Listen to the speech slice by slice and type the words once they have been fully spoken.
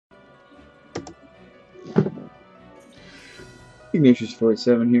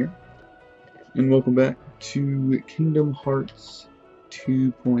Ignatius47 here, and welcome back to Kingdom Hearts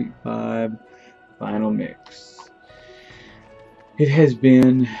 2.5 Final Mix. It has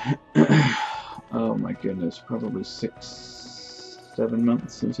been, oh my goodness, probably 6-7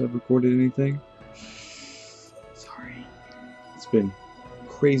 months since I've recorded anything. Sorry. It's been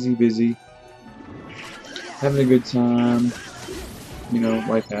crazy busy, having a good time. You know,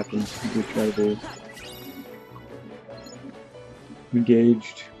 life happens, we try to do.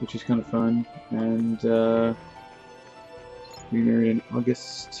 Engaged, which is kind of fun, and we married in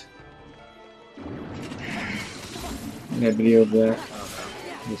August. I had a video of that.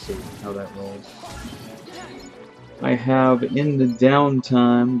 We'll see how that rolls. I have, in the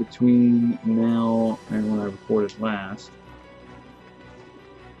downtime between now and when I recorded last,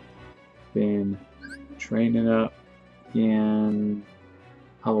 been training up in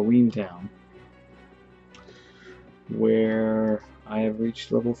Halloween Town, where I have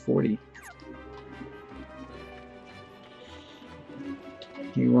reached level 40.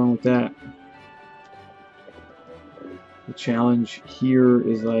 Nothing wrong with that. The challenge here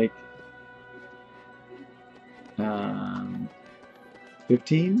is like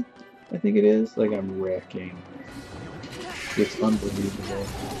 15, I think it is. Like, I'm wrecking. It's unbelievable.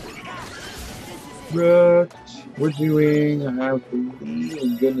 Wrecked. We're doing, I believe,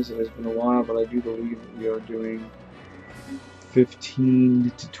 and goodness, it has been a while, but I do believe that we are doing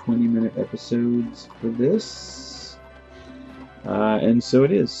 15 to 20 minute episodes for this. And so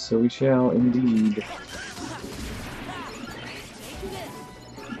it is. So we shall indeed.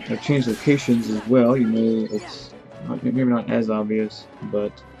 I've changed locations as well. You know, it's not, maybe not as obvious,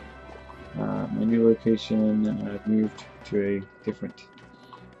 but my new location, I've moved to a different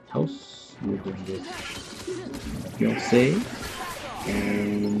house. We're doing this fiancé,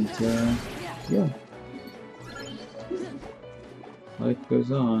 and yeah, life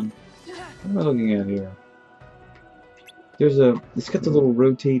goes on. What am I looking at here? There's it's got the little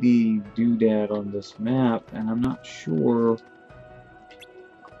rotatey doodad on this map, and I'm not sure.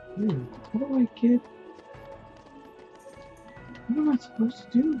 Ooh, what do I get? What am I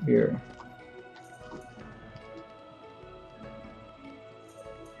supposed to do here?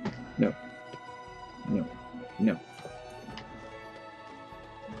 No. No. No.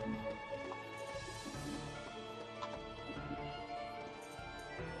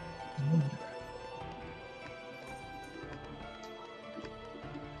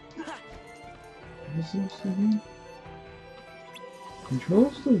 What is this again?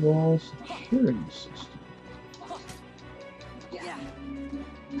 Controls the wall security system.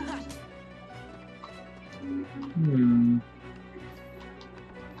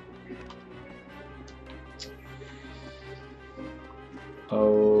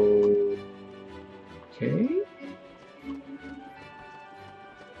 Okay.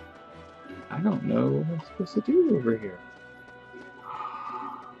 I don't know what I'm supposed to do over here.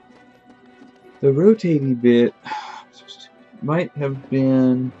 The rotating bit might have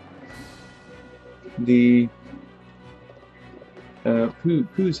been the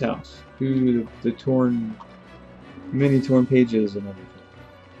Pooh's house. Pooh, the torn, many torn pages and everything.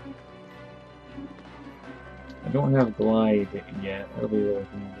 I don't have glide yet. That'll be really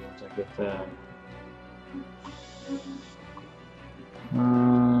handy once I get that.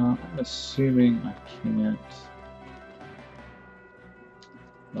 I'm assuming I can't.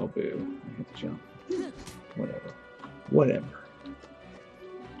 Oh boo! I hit the jump. Whatever. Whatever.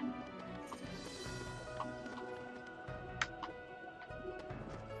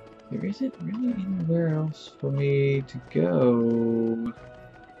 There isn't really anywhere else for me to go.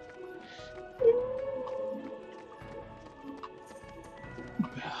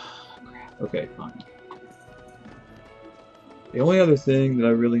 Okay, fine. The only other thing that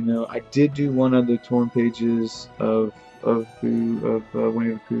I really know, I did do one other torn pages of Winnie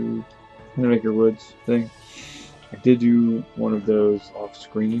the Pooh, Maker Woods thing. I did do one of those off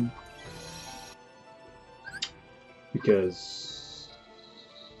screen because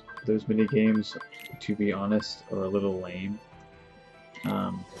those mini games, to be honest, are a little lame.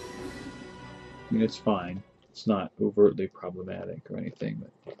 I mean, it's fine. It's not overtly problematic or anything,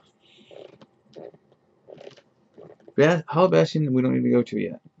 but. Hollow Bastion, we don't need to go to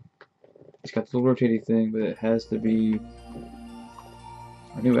yet. It's got the little rotating thing, but it has to be.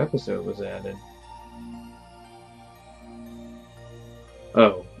 A new episode was added.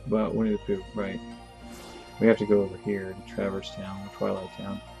 Oh, well, Winnie the Pooh, right. We have to go over here to Traverse Town, or Twilight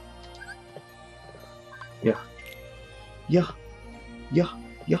Town. Yeah. Yeah. Yeah.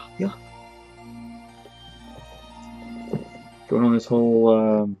 Yeah. Yeah. Going on this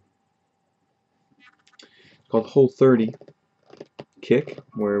whole, called Whole 30. kick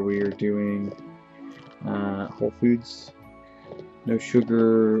where we are doing whole foods, no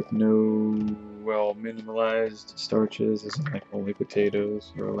sugar, no, well, minimalized starches, isn't like only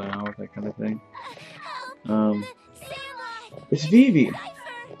potatoes are allowed, that kind of thing. It's Vivi!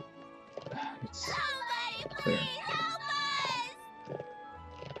 It's Claire.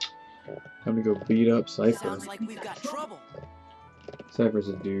 Time to go beat up Seifer. Sounds like we've got trouble. Seifer's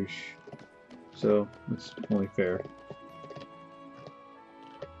a douche, so it's only fair.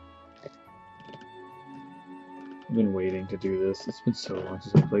 I've been waiting to do this. It's been so long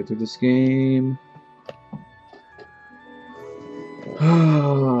since I played through this game.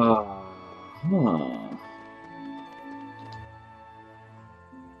 Huh.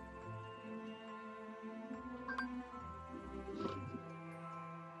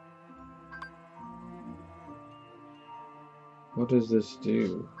 What does this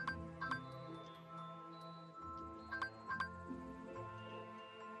do?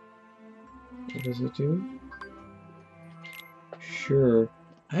 What does it do? Sure.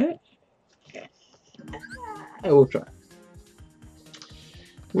 I will try.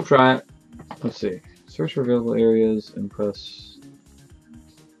 We'll try it. Let's see. Search for available areas and press.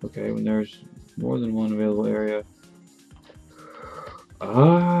 Okay, when there's more than one available area.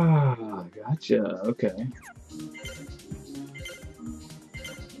 Ah, gotcha. Okay.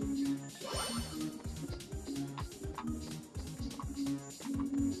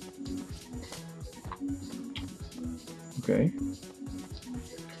 Okay.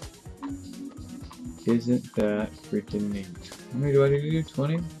 Isn't that freaking neat? How many do I need to do?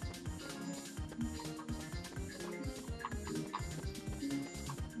 20? I'm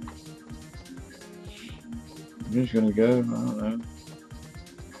just gonna go. I don't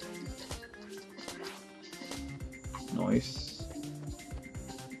know. Nice.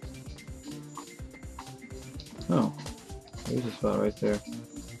 Oh, there's a spot right there.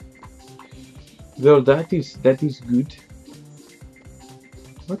 Well, that is good.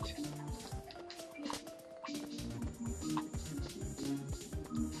 What?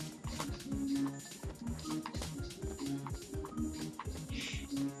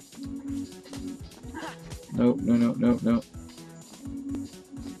 Nope, no.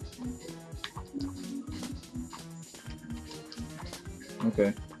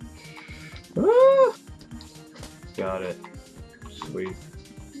 Okay. Ah! Got it. Sweet.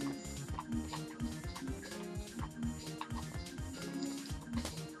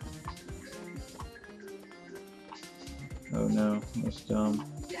 Oh no, that's dumb.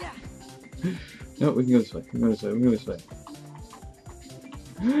 No, we can go this way. We can go this way. We can go this way.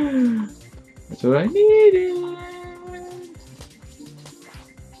 That's what I needed.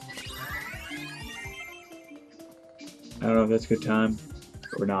 I don't know if that's a good time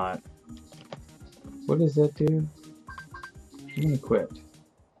or not. What does that do? I'm gonna quit.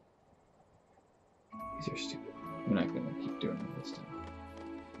 These are stupid. We're not gonna keep doing it this time.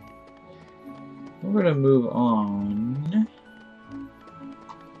 We're gonna move on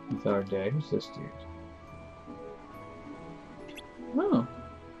with our day. Who's this dude? Oh.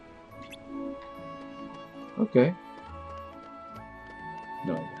 Okay.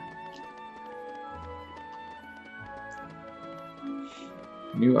 No idea.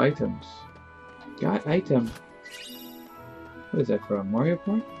 New items. Got item. What is that from? Mario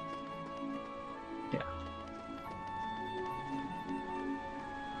Kart? Yeah.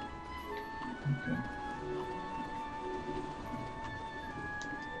 Okay.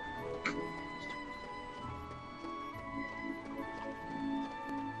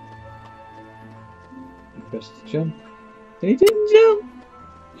 He pressed the jump. And he didn't jump!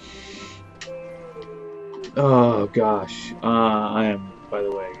 Oh gosh. I am, by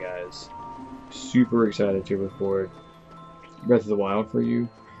the way, guys, super excited to record Breath of the Wild for you.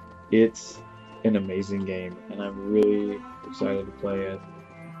 It's an amazing game, and I'm really excited to play it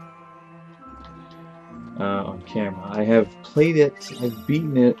on camera. I have played it, I've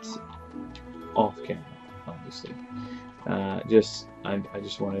beaten it off camera, obviously. I just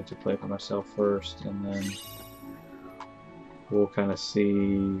wanted to play for myself first, and then we'll kind of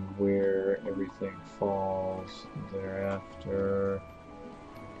see where everything falls thereafter.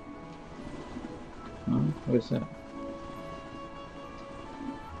 Huh? What is that?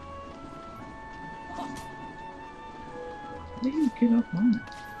 How do you get up on it?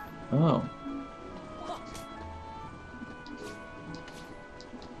 Oh.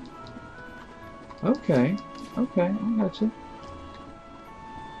 Okay. Okay, I gotcha.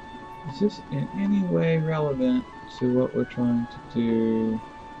 Is this in any way relevant to what we're trying to do?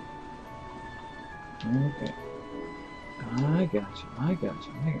 Okay. I gotcha.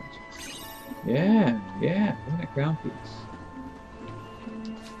 Yeah, look at that ground piece.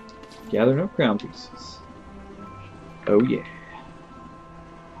 Gathering up crown pieces. Oh yeah.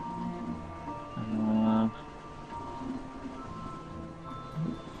 I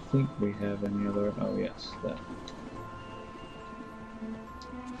don't think we have any other. Oh yes, that.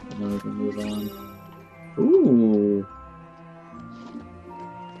 And then we can move on. Ooh.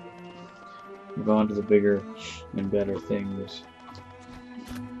 Move on to the bigger and better things.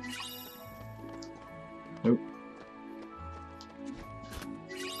 Nope.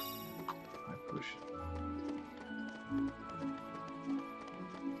 I push.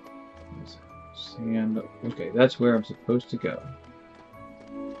 Sand. Okay, that's where I'm supposed to go.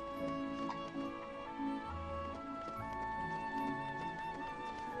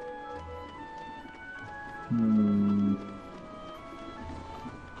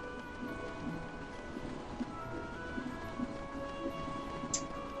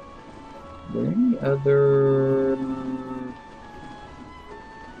 Are there any other...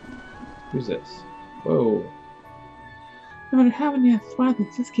 Who's this? Whoa. No matter how many I fly, they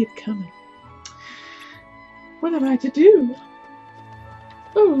just keep coming. What am I to do?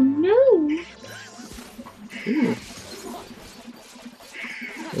 Oh no! Ooh.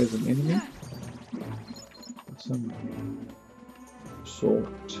 There's an enemy? Some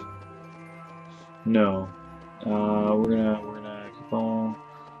sort. No. We're gonna keep on.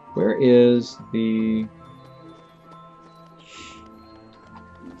 Where is the...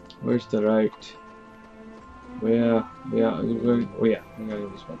 Where's the right? Oh yeah, we gotta do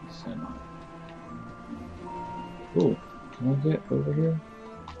this one. Sand on it. Ooh, can I get over here?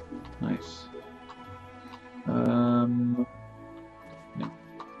 Nice. No.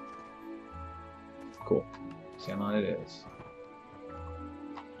 Cool. Sand on it is.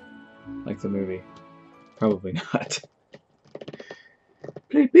 Like the movie. Probably not.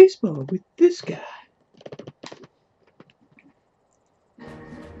 Play baseball with this guy.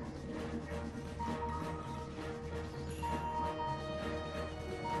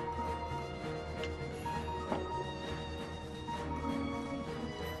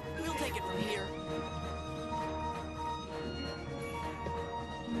 We'll take it from here.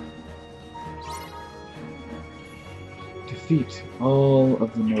 Defeat all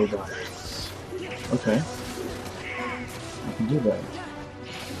of the mobiles. Okay. I can do that.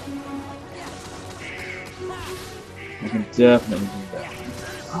 I can definitely do that.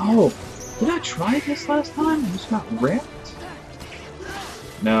 Oh! Did I try this last time? I just got wrecked?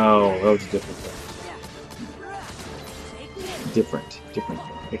 No, that was a different thing. Different thing.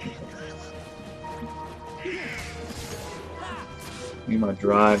 Need my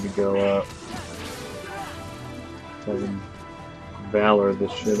drive to go up. So I can valor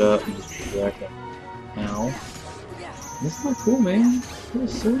this shit up and just wreck it. Ow. That's not cool, man. That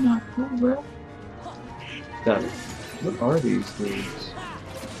is so not cool, bro. That. What are these things?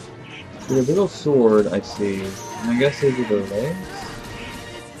 They're a little sword, I see. And I guess those are their legs?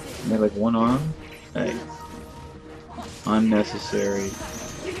 And they have like one arm? Hey. Unnecessary.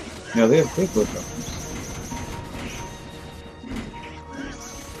 No, they have big arms.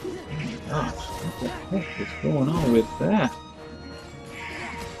 Gosh, what the heck is going on with that?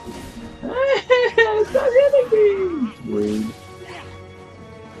 Stop hitting me! Rude.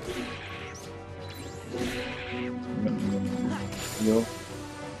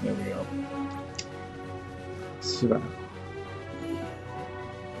 There we go. Survival.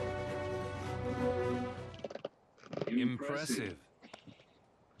 Impressive.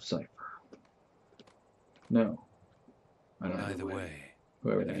 Seifer. No. I don't By know. the way,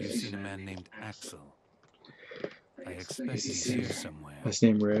 Whoever that have you is. seen a man named Axel? I expect he's here somewhere. Last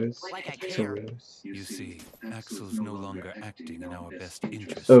name Rose. Like I So care. Rose. You see, Axel's no longer acting in our best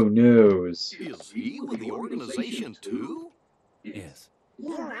interest. Oh, nose. Is he with the organization too? Yes.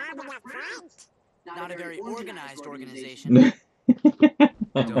 Not a very organized organization.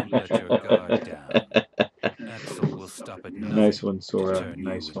 Don't let your guard down. Axel will stop at nothing Nice one, to Sora. turn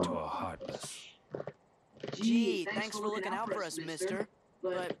Nice you into one. a heartless. Gee, thanks for looking out for us, mister.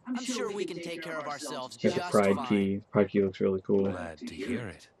 But I'm sure we can take care of ourselves Got just the pride fine. key. Pride key looks really cool. Glad to hear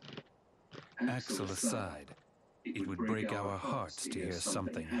it. Axel aside, it would break our hearts to hear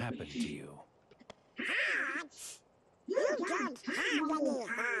something happen to you. Hearts? You don't have any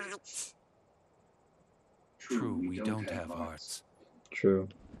hearts. True, we don't have hearts, True.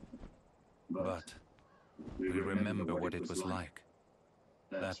 but we remember what it was like.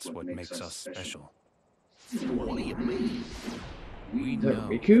 That's what makes us special. What do you mean? We Is that know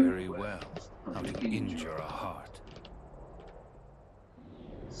Riku? very well how to injure a heart.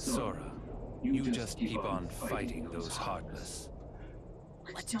 Sora, you just keep on fighting those heartless.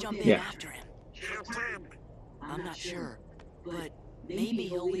 Let's jump in Yeah. after him. How come? I'm not sure, but Maybe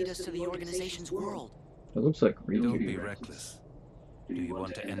he'll lead us to the organization's world. It looks like Don't be Riku. reckless. Do you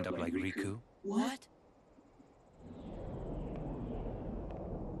want to end up like Riku? What?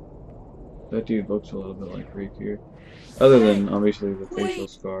 That dude looks a little bit like Riku. Other than, obviously, the facial Wait.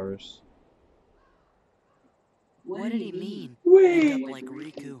 scars. What did he mean? Wait. End up like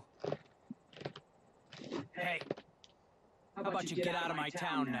Riku. Hey, how about you get out of my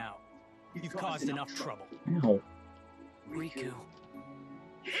town now? You've caused enough trouble. Ow. Riku.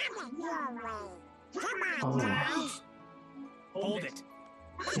 Come your way. Come Oh. on, guys. Hold it.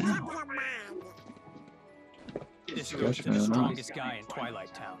 Make up your mind. This goes Gosh, to the man. strongest guy in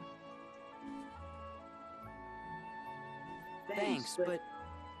Twilight Town. Thanks, but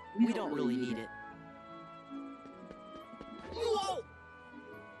we don't really need it.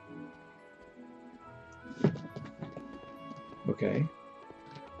 Okay.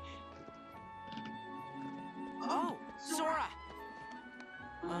 Oh, Sora!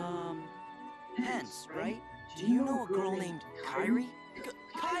 Hence, right? Do you know a girl named Kairi?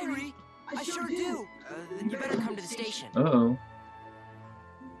 Kairi? I sure do! Then you better come to the station. Uh-oh.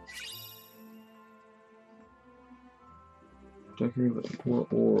 Decorated with 4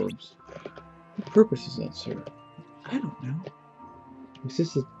 orbs. What purpose is that, sir? I don't know. It's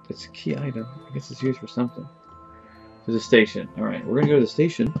a key item. I guess it's used for something. To the station. Alright, we're gonna go to the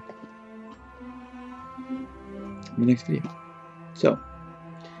station in the next video. So,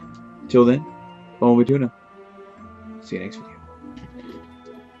 until then, what will we do now? See you next video.